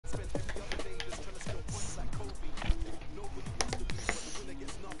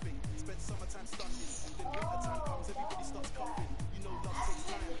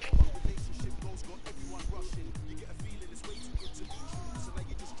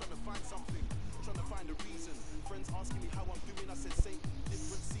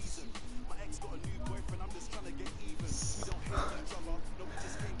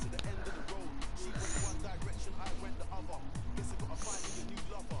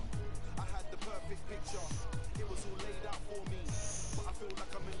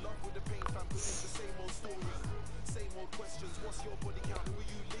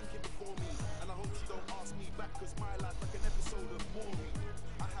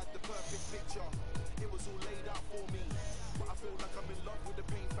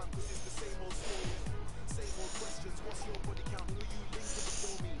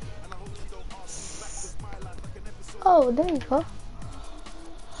Oh, there you go.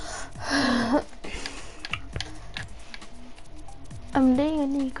 I'm doing a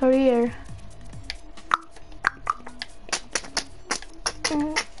new career.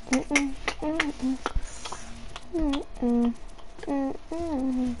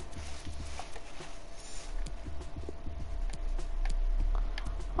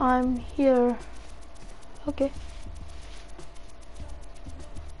 I'm here. Okay.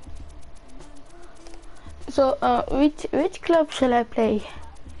 So, which club shall I play?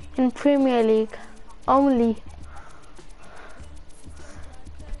 In Premier League only.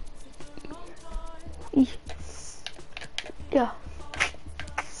 Yeah.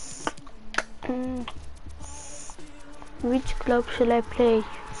 Which club shall I play?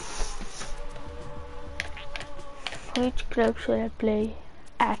 Which club shall I play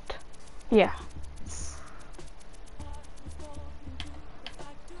at? Yeah.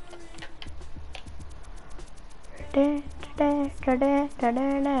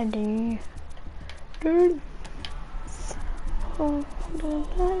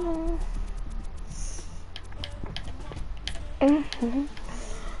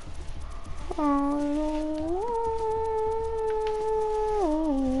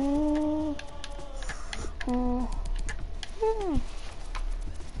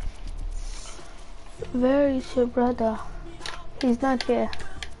 Where is your brother? He's not here.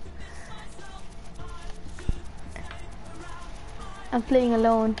 I'm playing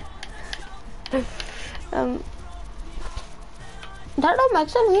alone. Dada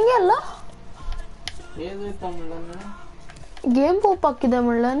Maxon hingella? Edu Tamilana? Game po pakkida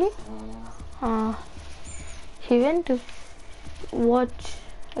mullani? He went to watch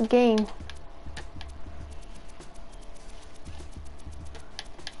a game.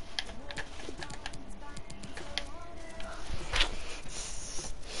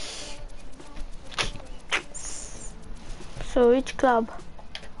 So which club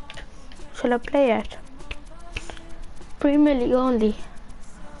shall I play at? Premier League only.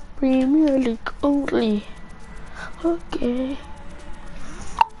 Premier League only. Okay.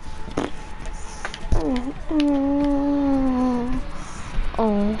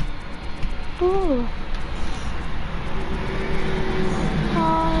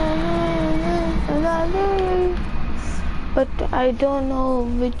 But I don't know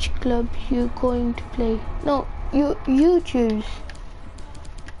which club you're going to play. No, you choose.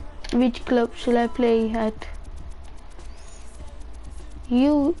 Which club shall I play at?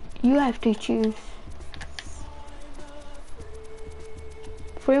 You have to choose.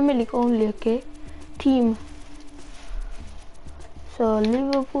 Premier League only, okay? Team. So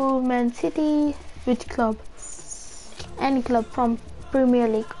Liverpool, Man City, which club? Any club from Premier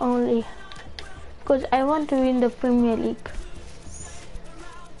League only. Because I want to win the Premier League.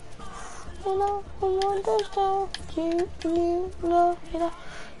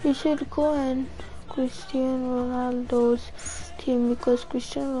 You should go and Cristiano Ronaldo's team because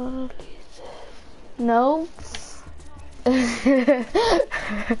Cristiano Ronaldo is no.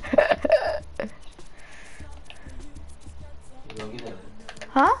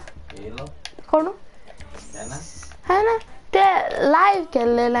 Huh? कौन? है ना? ते live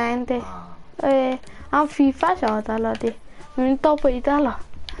खेलने line थे. हम FIFA चाहता लाते. मैं तो पैदा ला.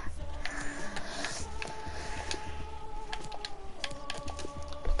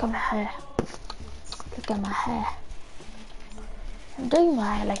 Look at my hair. Look at my hair. I'm doing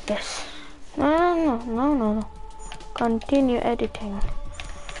my hair like this. No. Continue editing.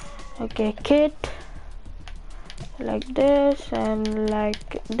 Okay, kit. Like this and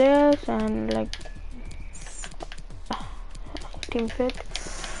like this and like team fit.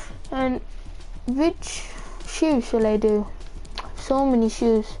 And which shoes shall I do? So many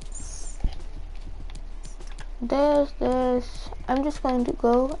shoes. There's I'm just going to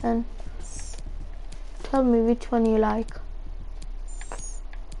go and tell me which one you like.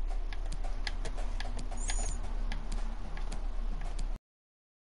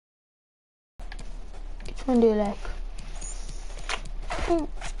 Which one do you like?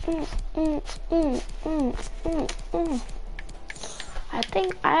 I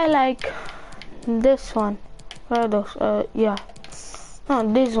think I like this one. Where are those? Yeah.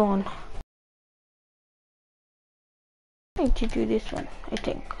 No, this one. I need to do this one, I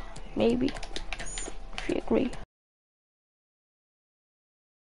think. Maybe. If you agree.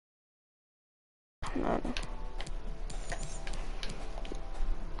 No.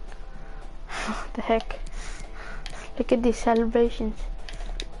 The heck? Look at these celebrations.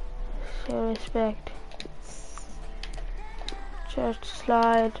 Show respect. Just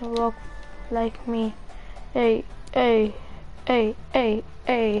slide, walk like me. Hey, hey, hey, hey,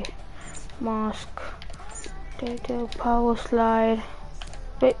 hey. Mask. Data power slide.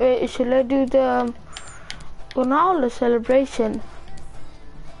 Wait, should I do the Ronaldo celebration?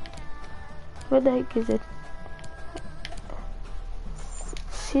 Where the heck is it?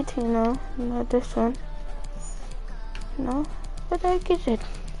 Sitting now, not this one. No, where the heck is it?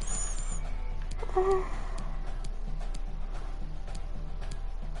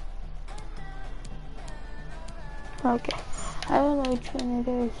 Okay, I don't know which one it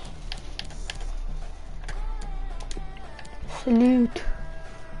is. Salute.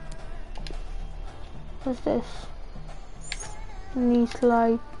 What's this? Knee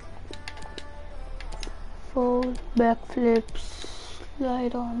slide. Fold, backflips,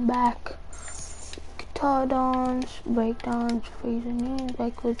 slide on back. Guitar dance, break dance, freeze and knees,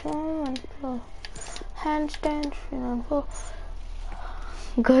 backwards and flow. Handstand, 3 and 4.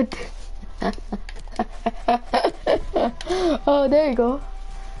 Good. Oh, there you go.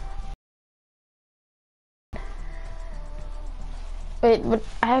 Wait, but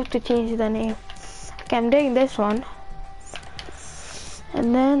I have to change the name. Okay, I'm doing this one.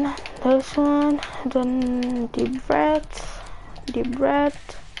 And then this one. Then deep breath. Deep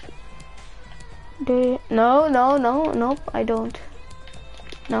breath. Nope, I don't.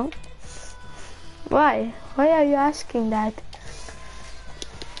 No. Why? Why are you asking that?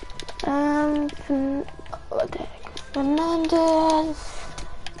 What the heck? Fernandez.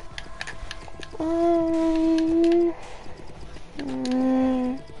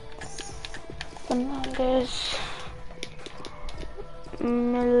 Fernandez.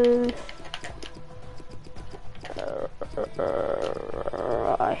 Milroy.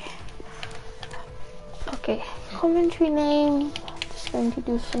 Okay, commentary name. Just going to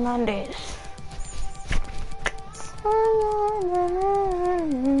do Fernandez.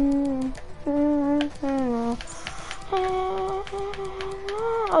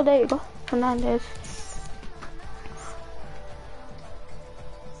 Oh, there you go, Fernandez.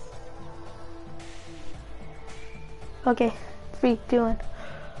 Okay, 3, 2, 1.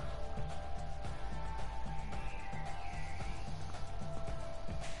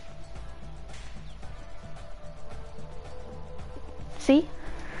 See?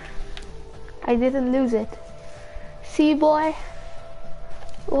 I didn't lose it. See, boy?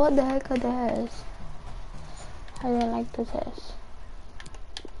 What the heck are the hairs? I don't like those hairs.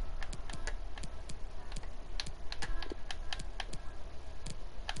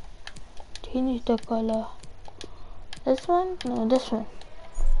 Change the color. This one? No, this one.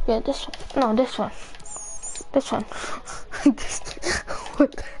 Yeah, this one. No, this one. This one.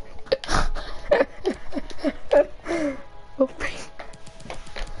 What the Open.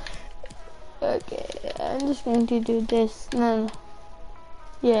 Okay, I'm just going to do this. No.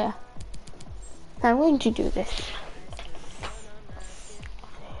 Yeah. I'm going to do this.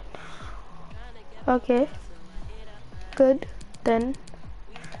 Okay. Good. Then.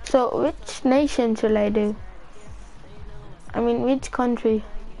 So, which nation should I do? I mean, which country?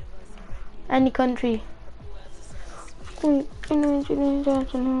 Any country. I wanna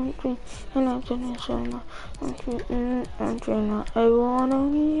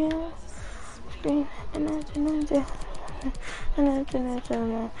be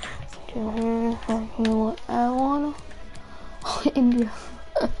I wanna India.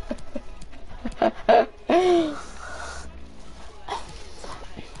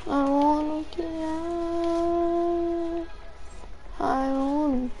 I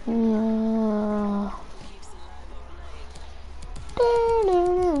wanna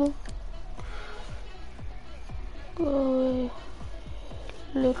Go away,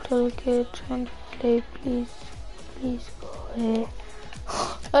 little kid, trying to play, please go away.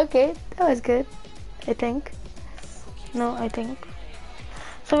 Okay, that was good, I think. No, I think.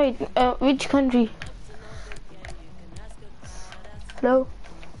 So wait, which country? Hello?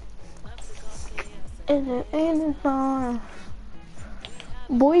 Is it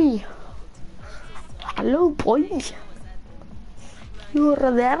boy? Hello, boy? You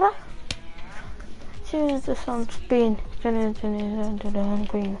are there? Change the sunscreen.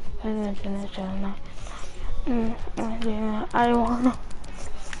 Green. I wanna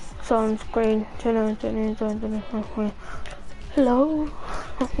sunscreen. Hello?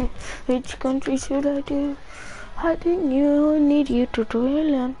 Which country should I do? I think you need you to do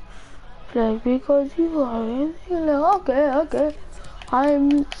England. Like because you are in England. Okay.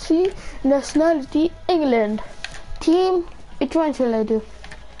 I'm nationality England. Team, which one shall I do?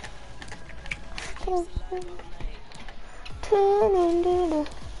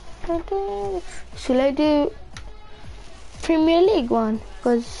 Should I do Premier League one?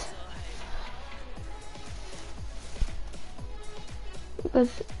 Because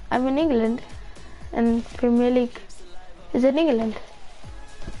I'm in England and Premier League is in England.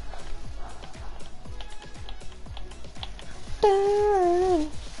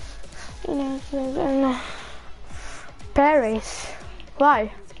 Paris.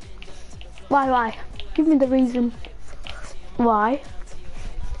 Why? Why? Give me the reason. Why?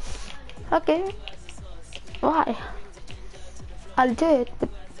 Okay. Why? I'll do it, but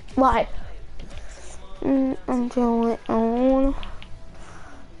why? I'm doing it on.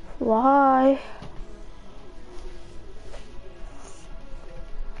 Why?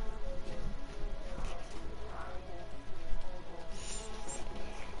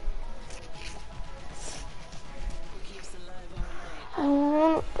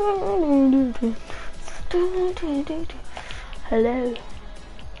 Hello.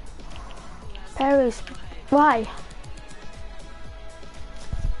 Paris. Why?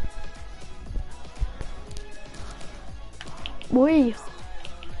 Boy.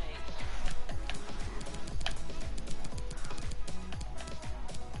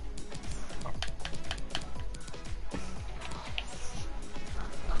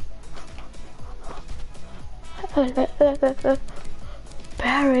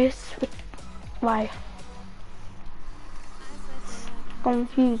 Paris. Why?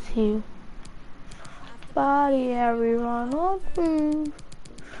 Confuse you. Body everyone not move.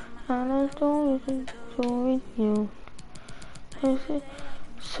 And I don't with you.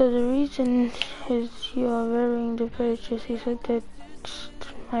 So the reason is you are wearing the purchase. He said that's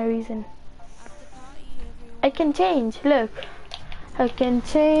my reason. I can change. Look, I can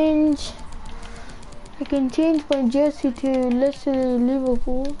change my jersey to Leicester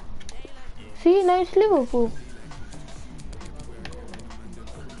Liverpool. See, now it's Liverpool.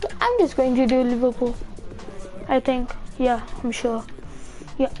 I'm just going to do Liverpool. I think. Yeah, I'm sure.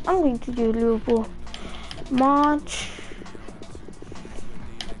 Yeah, I'm going to do Liverpool. March.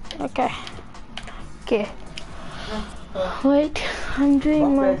 Okay. Wait, I'm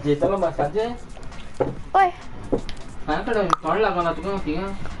doing my. Oi.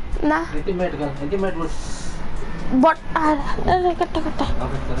 Nah. What?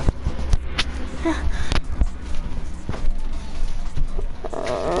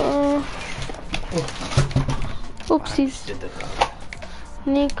 Oopsies.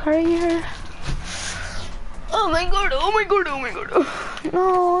 New career. Oh my god.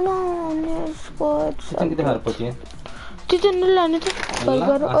 No, new sports.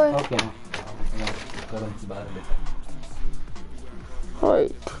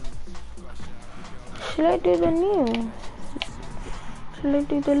 Wait. Should I do the new? Should I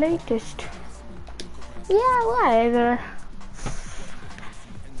do the latest? Yeah, whatever.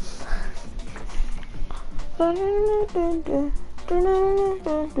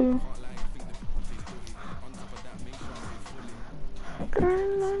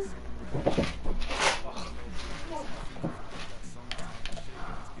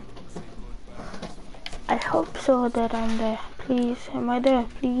 I hope so that I'm there. Please, am I there?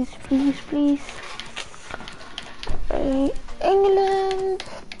 Please. England.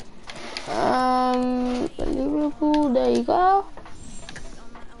 Liverpool, there you go.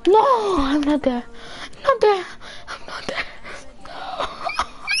 No, I'm not there. I'm not there. No.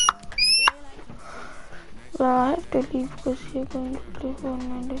 Well, I have to leave because you're going to play for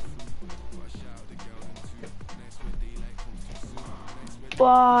 1 minute.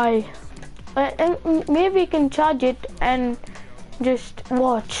 Why? Maybe you can charge it and just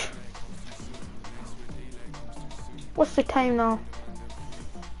watch. What's the time now?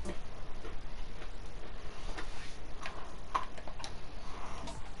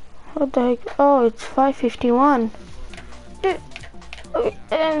 What the heck? Oh, it's 5:51.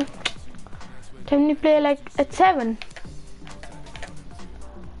 Can we play like at 7?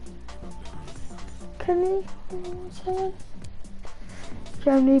 Can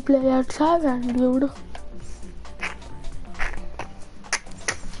we play at 7, dude?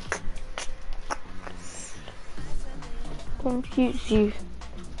 Confuse you.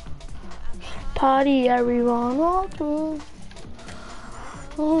 Party everyone. Okay.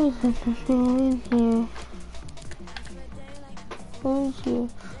 Who's here? Who's you?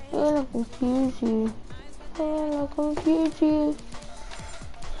 I'll confuse you.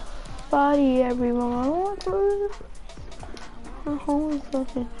 Party everyone. Okay. What's got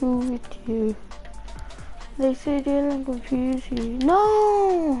to do with you? They say they'll confuse you.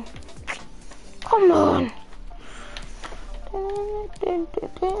 No! Come on!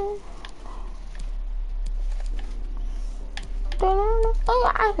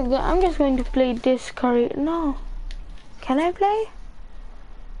 Oh, I'm just going to play this career. No. Can I play?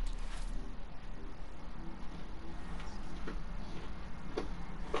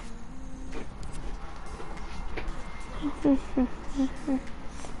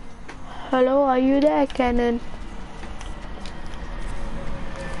 Hello, are you there, Cannon?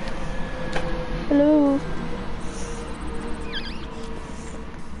 Hello.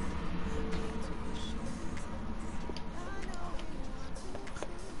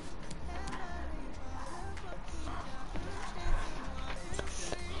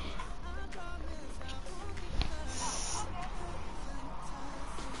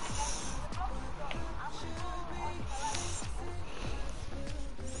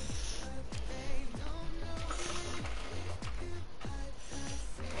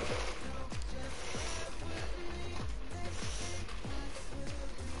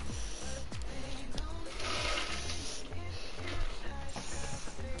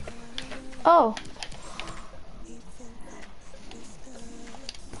 Oh.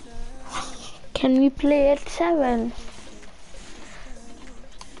 Can we play at 7?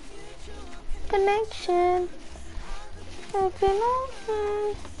 Connection.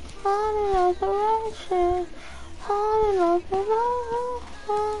 Connection. On and direction. On and hello.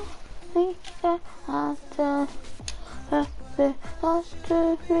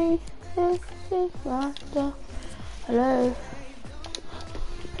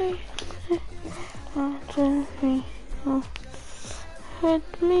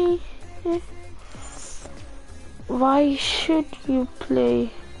 Hit me. Why should you play?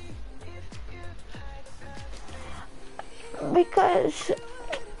 Because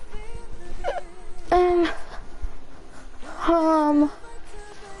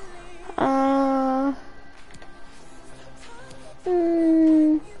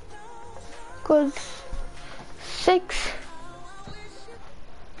because 6,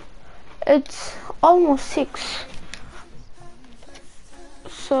 it's almost 6,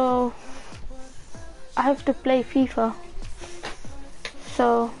 so I have to play FIFA.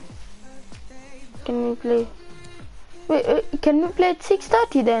 So can we play? Wait, can we play at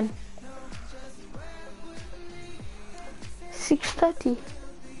 6:30 then? 6:30.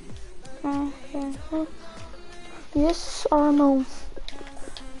 Yes or no?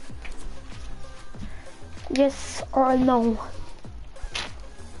 Yes or no?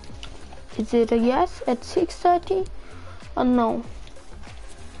 Is it a yes at 6:30 or no?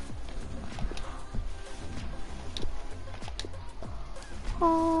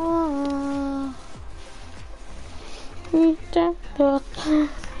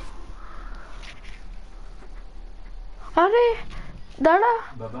 अरे दादा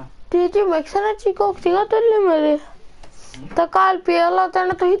त्याची मॅक्सनाची Coke तिघा तोडली मध्ये तर काल पियाला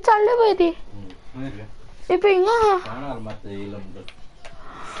त्यानं तो ही चालले पाहिजे हे पिंगा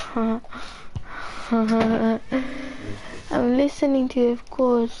I'm listening to you, of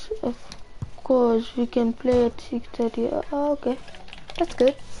course we can play at 6:30. Oh, okay, that's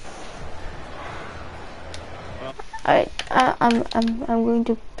good. Alright, I'm going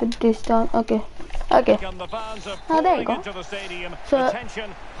to put this down. Okay. Oh, there you go. So,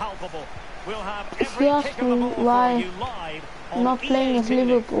 if you ask me why I'm not playing as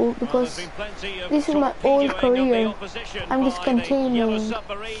Liverpool, because this is my old career. I'm just continuing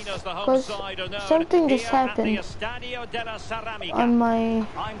because something just happened on my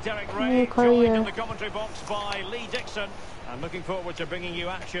new career. I'm looking forward to bringing you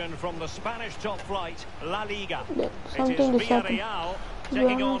action from the Spanish top flight, La Liga. Something just happened.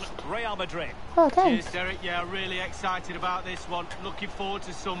 Taking on Real Madrid. Oh, thanks. Cheers, Derek. Yeah, really excited about this one. Looking forward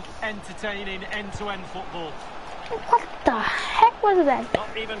to some entertaining end-to-end football. What the heck was that?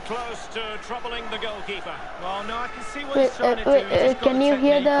 Not even close to troubling the goalkeeper. Well, no, I can see what he's trying to do. Can you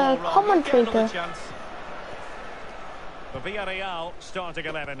hear the commentator? The Villarreal starting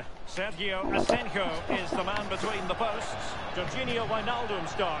 11. Sergio Asenjo is the man between the posts. Jorginho Wijnaldum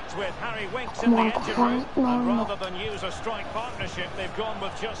starts with Harry Winks in the engine room. And rather than use a strike partnership, they've gone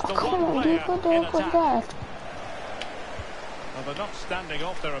with just the one player in attack. And they're not standing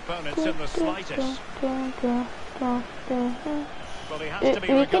off their opponents in the slightest. Well, he has to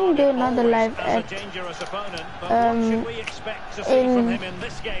be we can do another live as a dangerous opponent, but what should we expect to see from him in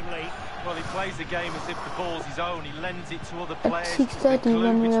this game, Lee? Well, he plays the game as if the ball's his own. He lends it to other players. At 6:30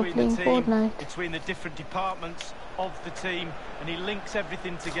 when we are playing Fortnite. Between the different departments of the team, and he links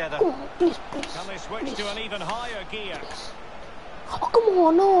everything together. Come on, please. Can they switch to an even higher gear? Oh, come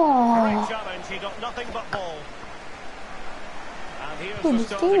on, no. Great challenge. He got nothing but ball. And Here's Dude, the this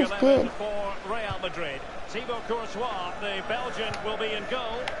starting team is 11 good. for Real Madrid. Thibaut Courtois, the Belgian, will be in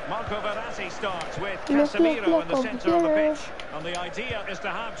goal. Marco Verratti starts with Casemiro in the centre of the pitch. And the idea is to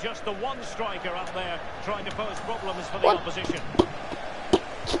have just the one striker up there trying to pose problems for the opposition.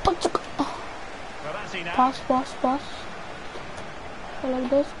 Verratti now. Pass. I like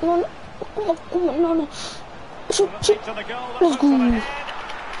this. Come on. No. Shoot. To the goal. Let's go. And it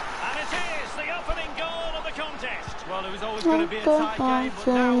is the opening goal of the contest. Well, it was always going to be a tight game,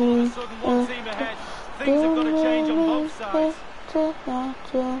 but now all of a sudden one team ahead. Things have got to change on both sides.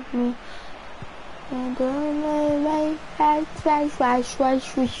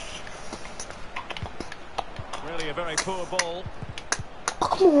 Really a very poor ball.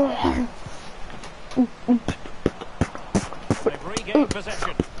 Come on. They've regained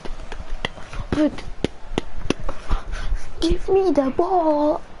possession. But give me the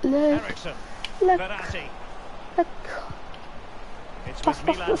ball. Eriksen. Verratti. It's with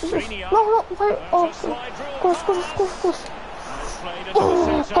Milan Skriniar. No, wait. Oh, cross.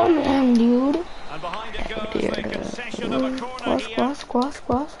 Oh, come on, dude. And behind it goes the concession of a corner here.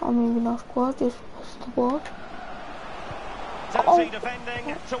 Cross. I mean, not cross, just pass the ball. Chelsea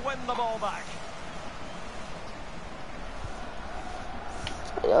defending to win the ball back.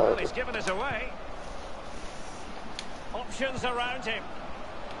 Well, he's given us away. Options around him.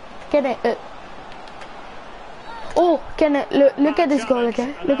 Can I? Can I look at this goal,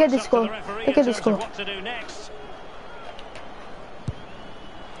 okay? Look at this goal. Look at this goal. What to do next?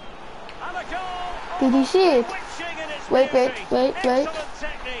 And a goal. Did you see it? Wait.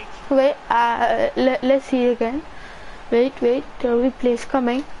 Let's see it again. Wait. The replay is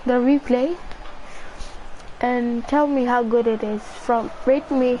coming. The replay. And tell me how good it is.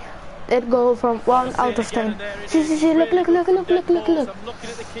 Rate me that goal from 1 out of 10. See, look. I'm looking at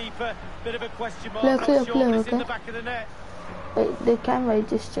the keeper. Bit of a question mark. Look, In the back of the net. Wait, the camera is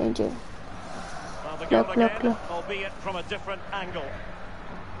just changing. Well, the goal Look. again, albeit from a different angle.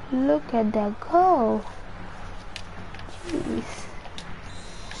 Look at that goal. Jeez.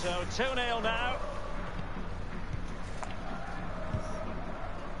 So 2-0 now.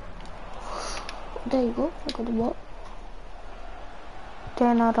 There you go. Look at the ball.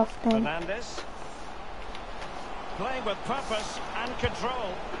 10 out of 10. Fernandes. Playing with purpose and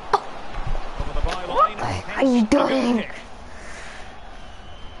control. Over the byline. What are you doing?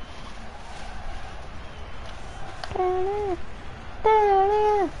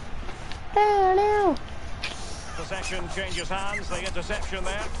 Possession changes hands. The interception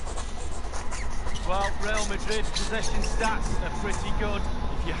there. Well, Real Madrid possession stats are pretty good.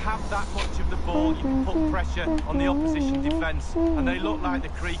 If you have that much of the ball, you can put pressure on the opposition defence, and they look like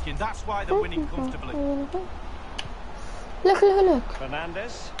they're creaking. That's why they're winning comfortably. Look.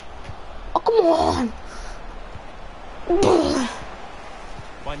 Fernandes. Oh, come on.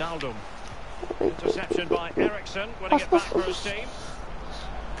 Wijnaldum. Interception by Eriksen. Winning it back for his team.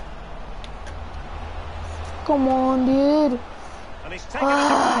 Come on, dude. And he's taken it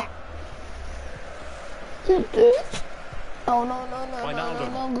away. No.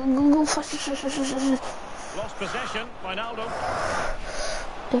 Go fast. Lost possession. Wijnaldum.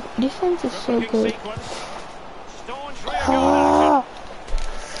 The defense is so good. Staunch rear guard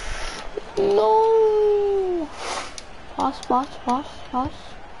action. No. Pass.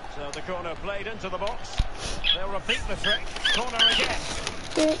 So the corner played into the box. They'll repeat the trick. Corner again.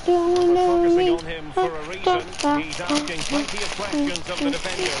 Focusing on him for a reason. He's asking plenty of questions of the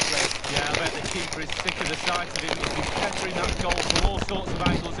defenders. Yeah, I bet the keeper is sick of the sight of him. He's been peppering that goal from all sorts of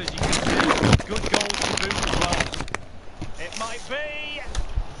angles, as you can see. Good goals to boot as well. It might be.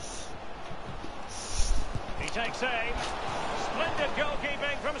 He takes aim. Splendid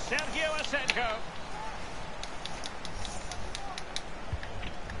goalkeeping from Sergio Asenjo.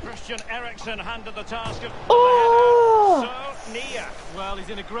 Christian Eriksen handed the task of so near. Well, he's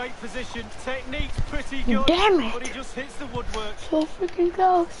in a great position. Technique's pretty good. Damn it. But he just hits the woodwork. So freaking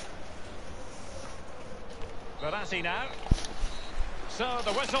close. Verratti now. So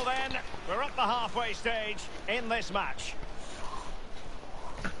the whistle then. We're at the halfway stage in this match.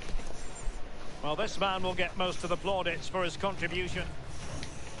 Well, this man will get most of the plaudits for his contribution.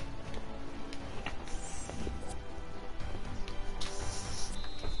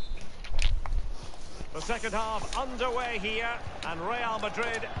 The second half underway here, and Real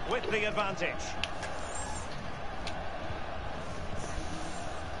Madrid with the advantage.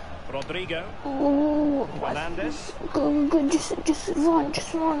 Rodrigo. Oh, Fernandes. Go, just run.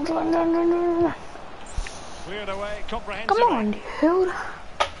 Cleared away comprehensively. Come on, dude.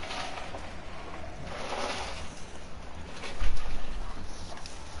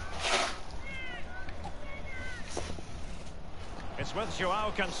 It's It's with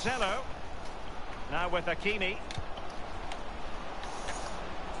Joao Cancelo. Now with Hakimi.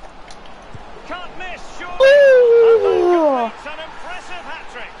 Can't miss, surely. It's an impressive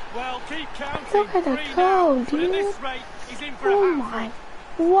hat-trick. Well, keep counting. Look at the 3 goal, now, but at dude. this rate, he's in for Oh a my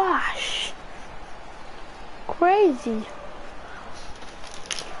hat-trick. gosh. Crazy.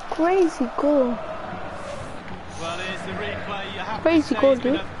 Crazy goal. Well, here's the replay. You have Crazy to say goal, it's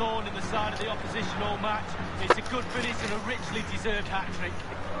been dude. a thorn in the side of the opposition all match. It's a good finish and a richly deserved hat-trick.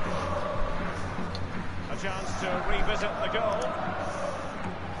 A chance to revisit the goal.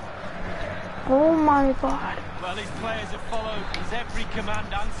 Oh my god. Well, his players have followed his every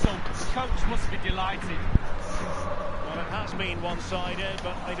command and some. The coach must be delighted. Well, it has been one-sided,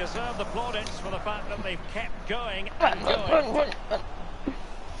 but they deserve the plaudits for the fact that they've kept going and going.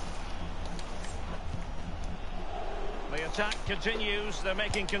 The attack continues. They're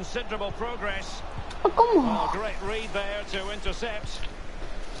making considerable progress. Oh, come on. Oh, great read there to intercept.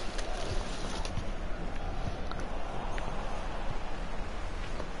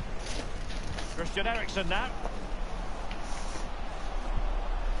 Christian Eriksen now.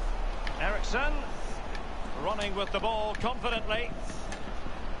 Eriksen running with the ball confidently.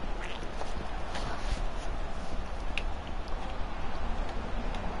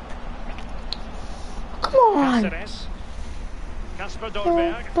 Come on. Cáceres. Kasper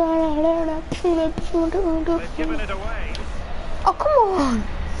Dolberg. They've given it away. Oh, come on.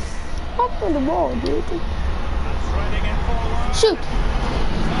 Up with the ball, dude. And threading it forward. Shoot.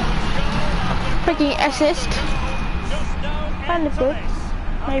 Freaking assist. Just no Kind of end to good. this.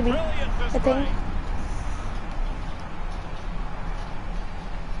 A Maybe. brilliant I display. think.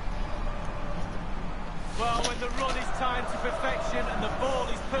 Well, when the run is timed to perfection and the ball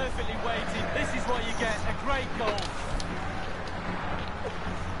is perfectly weighted, this is what you get, a great goal.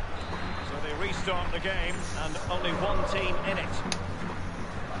 So they restart the game and only one team in it.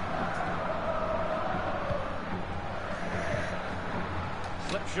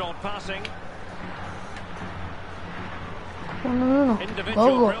 Slipshod passing. No. Individual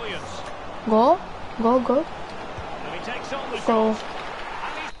Go. brilliance. Go. And he takes on the Go. shot.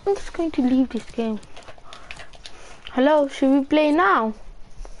 And he's I'm just going to leave this game. Hello, should we play now?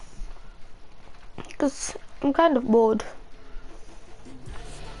 Because I'm kind of bored.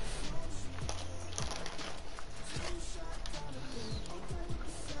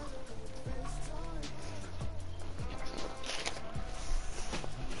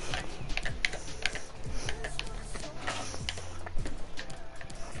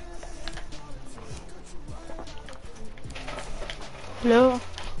 Hello.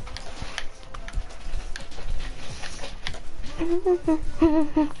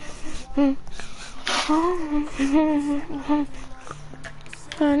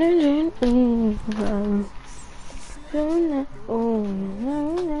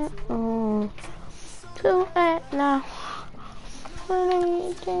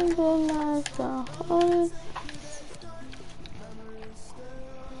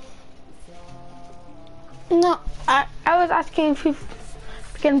 No, I was asking if we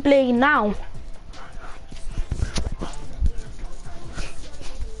can play now.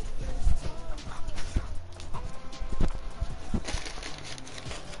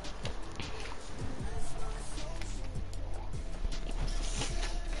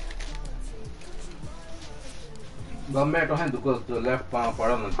 Government to go to left palm for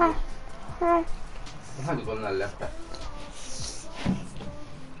a to go on the left.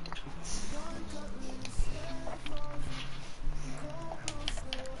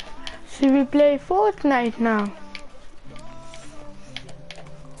 Should we play Fortnite now?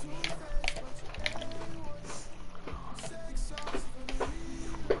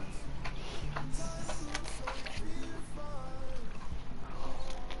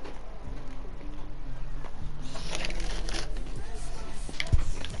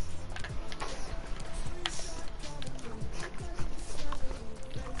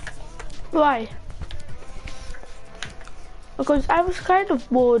 Why? Because I was kind of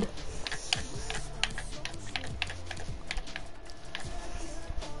bored.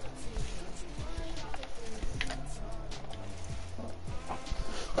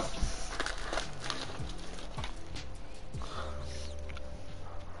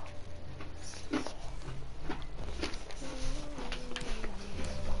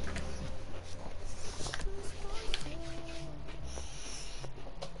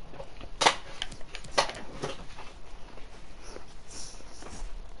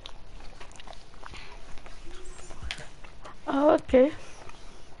 Oh, okay.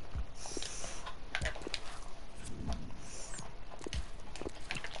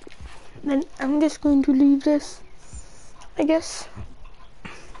 Then I'm just going to leave this. I guess.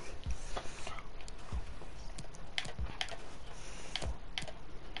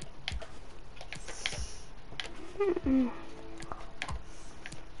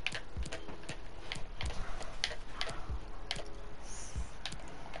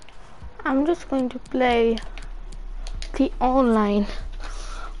 I'm just going to play the online.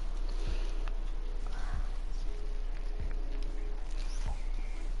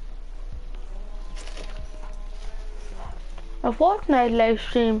 A Fortnite live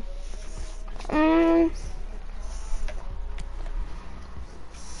stream.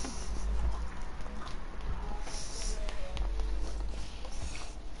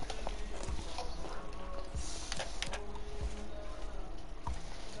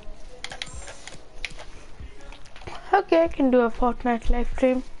 Okay, I can do a Fortnite live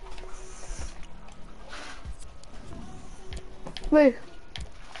stream. Wait,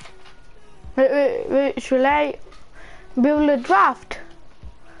 should I build a draft?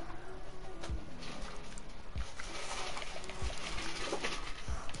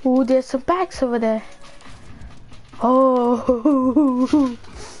 Oh, there's some packs over there. Oh,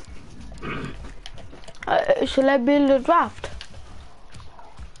 shall I build a draft?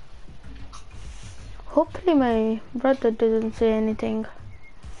 Hopefully my brother doesn't say anything.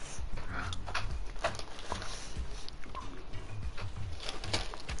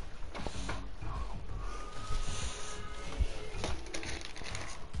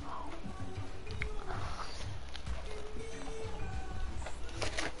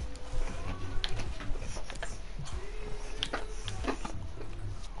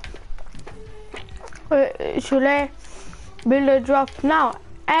 Should I build a draft now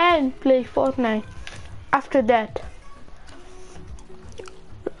and play Fortnite after that?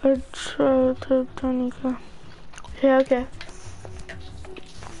 Yeah, okay.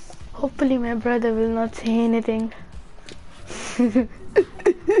 Hopefully my brother will not say anything.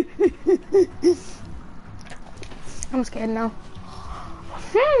 I'm scared now.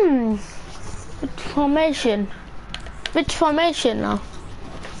 Which formation? Which formation now?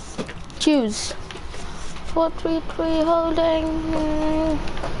 Choose. 4-3-3 holding.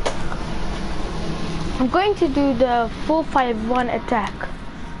 I'm going to do the 4-5-1 attack.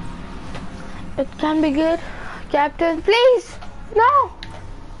 It can be good. Captain, please! No!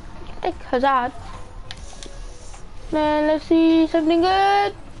 Take Hazard. Then let's see something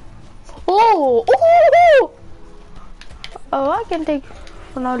good. Oh! Oh! Oh, I can take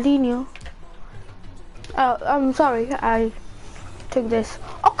Ronaldinho. Oh, I'm sorry, I took this.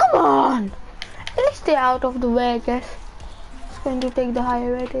 Oh, come on! At least stay out of the way, I guess. It's going to take the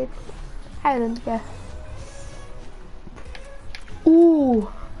higher rated. I don't care.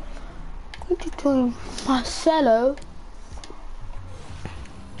 Ooh! I'm going to do Marcelo.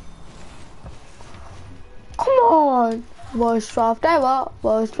 Come on! Worst draft ever.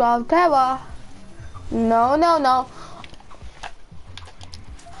 Worst draft ever. No, no, no.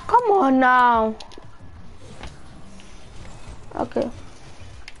 Come on now. Okay.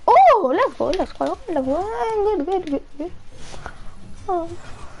 Oh, let's go. Let's go. Let's go. Good.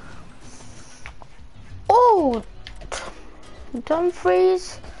 Oh,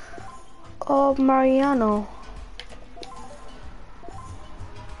 Dumfries or Mariano.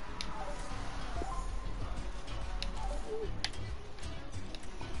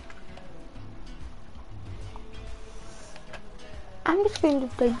 I'm just going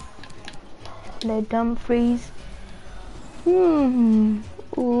to take the Dumfries. Ooh.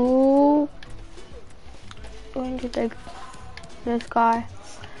 Going to take this guy.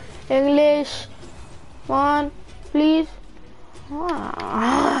 English. Come on, please.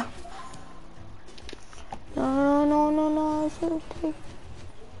 Ah. No.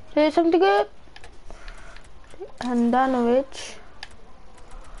 Say something good. Handanovic.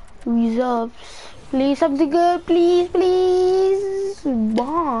 Reserves. Please something good. Please.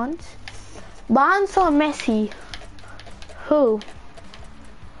 Barnes or Messi? Who?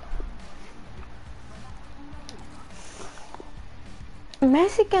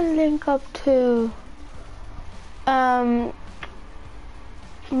 Messi can link up to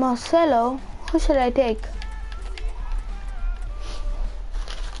Marcelo. Who should I take?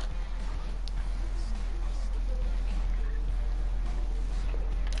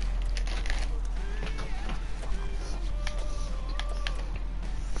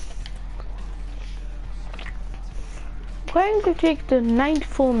 I'm going to take the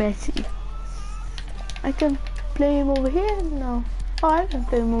 94 Messi. I can play him over here? No. Oh, I can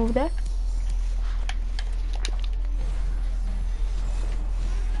play him over there.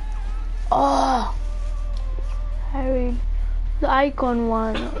 Oh, Harry, the icon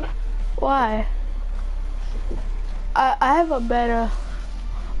one. Why? I have a better.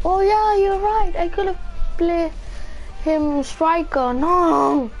 Oh yeah, you're right. I could have played him striker.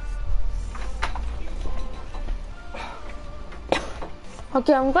 No.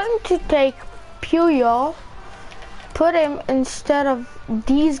 Okay, I'm going to take Puyo, put him instead of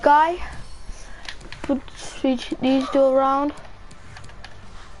these guy. Switch these two around.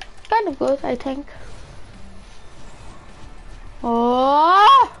 Kind of good, I think.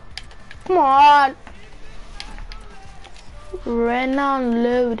 Oh, come on. Renan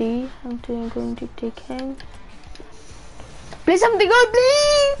Lodi. I'm going to take him. Play something good,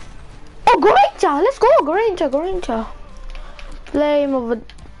 please. Oh, Gorencia. Let's go, Gorencia. Play him over.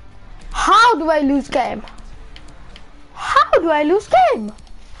 How do I lose game? How do I lose game?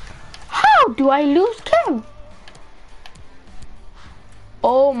 How do I lose game?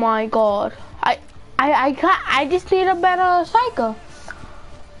 Oh my god. I can't. I just need a better striker.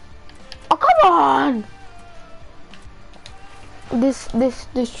 Oh, come on. This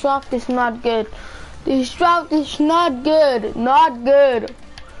draft is not good. This draft is not good. Not good.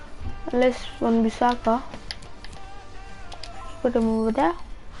 Unless one Bisaka. Put him over there.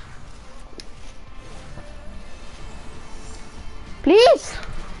 Please.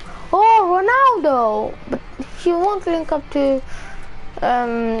 Oh, Ronaldo. But he won't link up to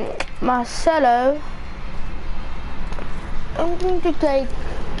Marcelo. I'm going to take.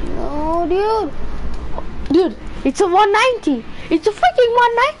 No, dude, it's a 190. It's a freaking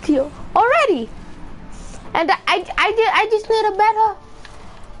 190 already. And I just need a better.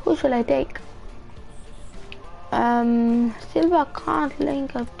 Who shall I take? Silva can't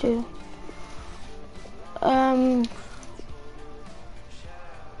link up to. I'm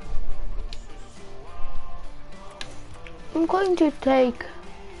going to take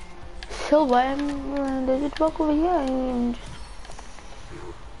Silva. Does it work over here?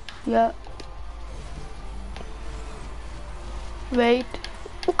 Yeah. Wait.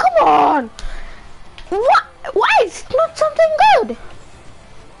 Oh, come on! What? Why is it not something good?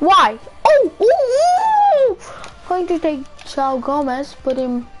 Why? Oh! Going to take João Gomez, put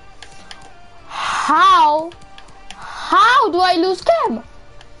him. How do I lose game?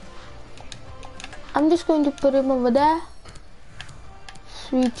 I'm just going to put him over there.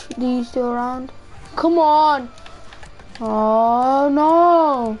 Switch these two around. Come on! Oh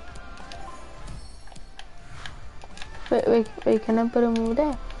no! Wait, can I put him over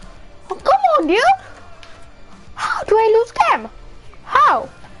there? Oh, come on, dude! How do I lose game? How?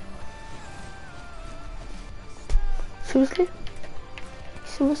 Seriously?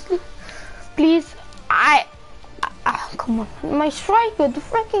 Please, come on. My striker, the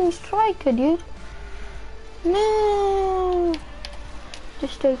freaking striker, dude. No.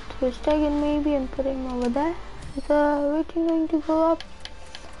 Just take Ter Stegen maybe and put him over there. Is the rating going to go up?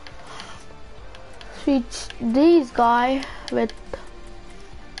 Switch these guy with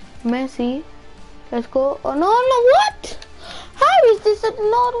Messi. Let's go. Oh no, what? How is this at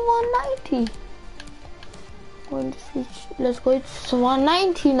not 190? Going to switch. Let's go. It's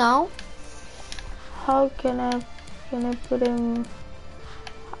 190 now. How can I put him?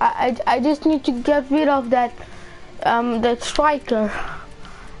 I just need to get rid of that that striker.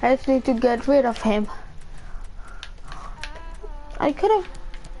 I just need to get rid of him. I could have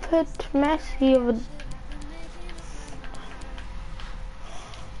put Messi over.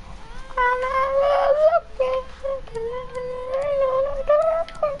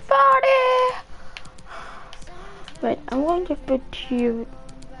 Wait, I'm going to put you.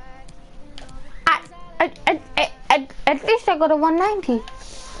 At least I got a 190.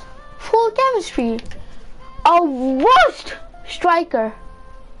 Full chemistry. A worst striker.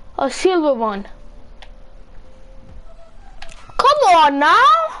 A silver one. Come on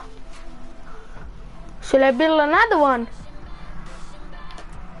now. Shall I build another one?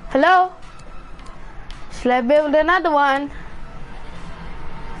 Hello? Shall I build another one?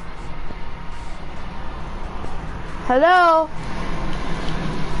 Hello?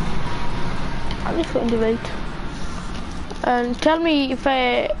 I'm just going to wait. And tell me if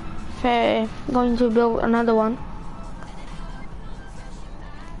I'm going to build another one.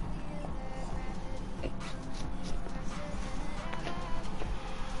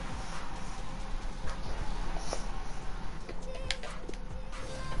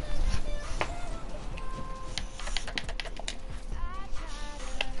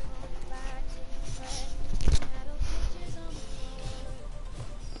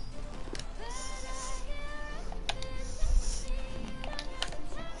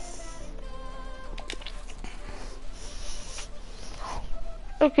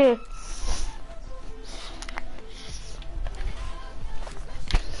 Okay.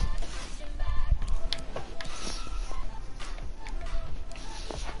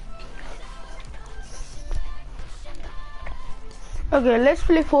 Okay, let's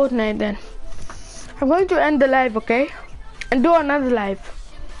play Fortnite then. I'm going to end the live, okay? And do another live.